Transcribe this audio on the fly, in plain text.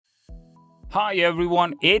Hi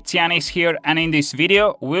everyone, it's Yanis here, and in this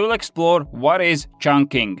video we will explore what is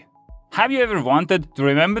chunking. Have you ever wanted to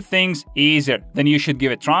remember things easier? Then you should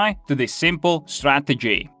give a try to this simple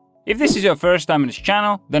strategy. If this is your first time on this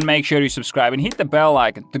channel, then make sure you subscribe and hit the bell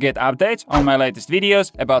icon to get updates on my latest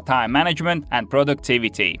videos about time management and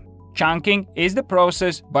productivity. Chunking is the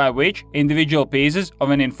process by which individual pieces of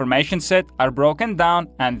an information set are broken down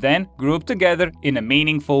and then grouped together in a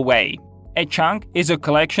meaningful way. A chunk is a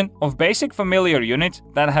collection of basic familiar units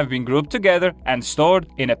that have been grouped together and stored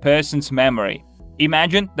in a person's memory.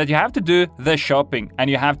 Imagine that you have to do the shopping and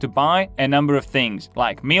you have to buy a number of things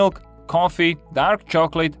like milk, coffee, dark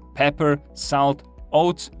chocolate, pepper, salt,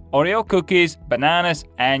 oats, Oreo cookies, bananas,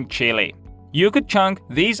 and chili. You could chunk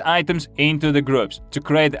these items into the groups to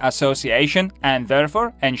create association and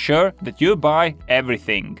therefore ensure that you buy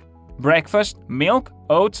everything. Breakfast, milk,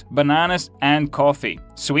 oats, bananas, and coffee.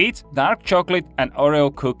 Sweets, dark chocolate, and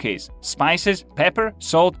Oreo cookies. Spices, pepper,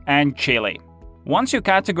 salt, and chili. Once you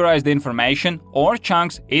categorize the information or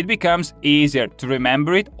chunks, it becomes easier to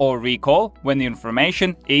remember it or recall when the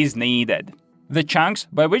information is needed. The chunks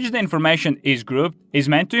by which the information is grouped is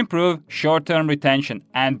meant to improve short-term retention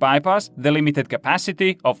and bypass the limited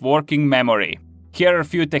capacity of working memory. Here are a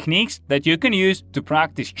few techniques that you can use to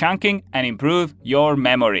practice chunking and improve your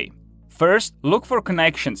memory. First, look for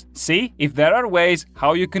connections. See if there are ways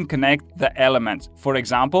how you can connect the elements. For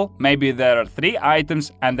example, maybe there are 3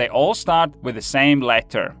 items and they all start with the same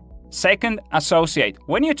letter. Second, associate.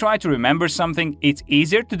 When you try to remember something, it's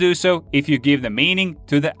easier to do so if you give the meaning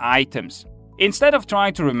to the items. Instead of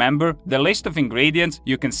trying to remember the list of ingredients,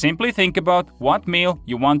 you can simply think about what meal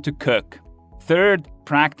you want to cook. Third,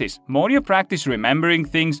 practice. More you practice remembering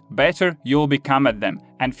things, better you'll become at them,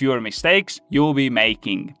 and fewer mistakes you'll be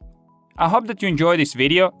making. I hope that you enjoyed this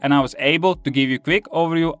video and I was able to give you a quick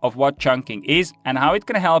overview of what chunking is and how it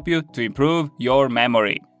can help you to improve your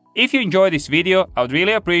memory. If you enjoyed this video, I would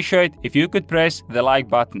really appreciate if you could press the like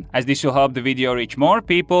button, as this will help the video reach more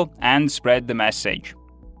people and spread the message.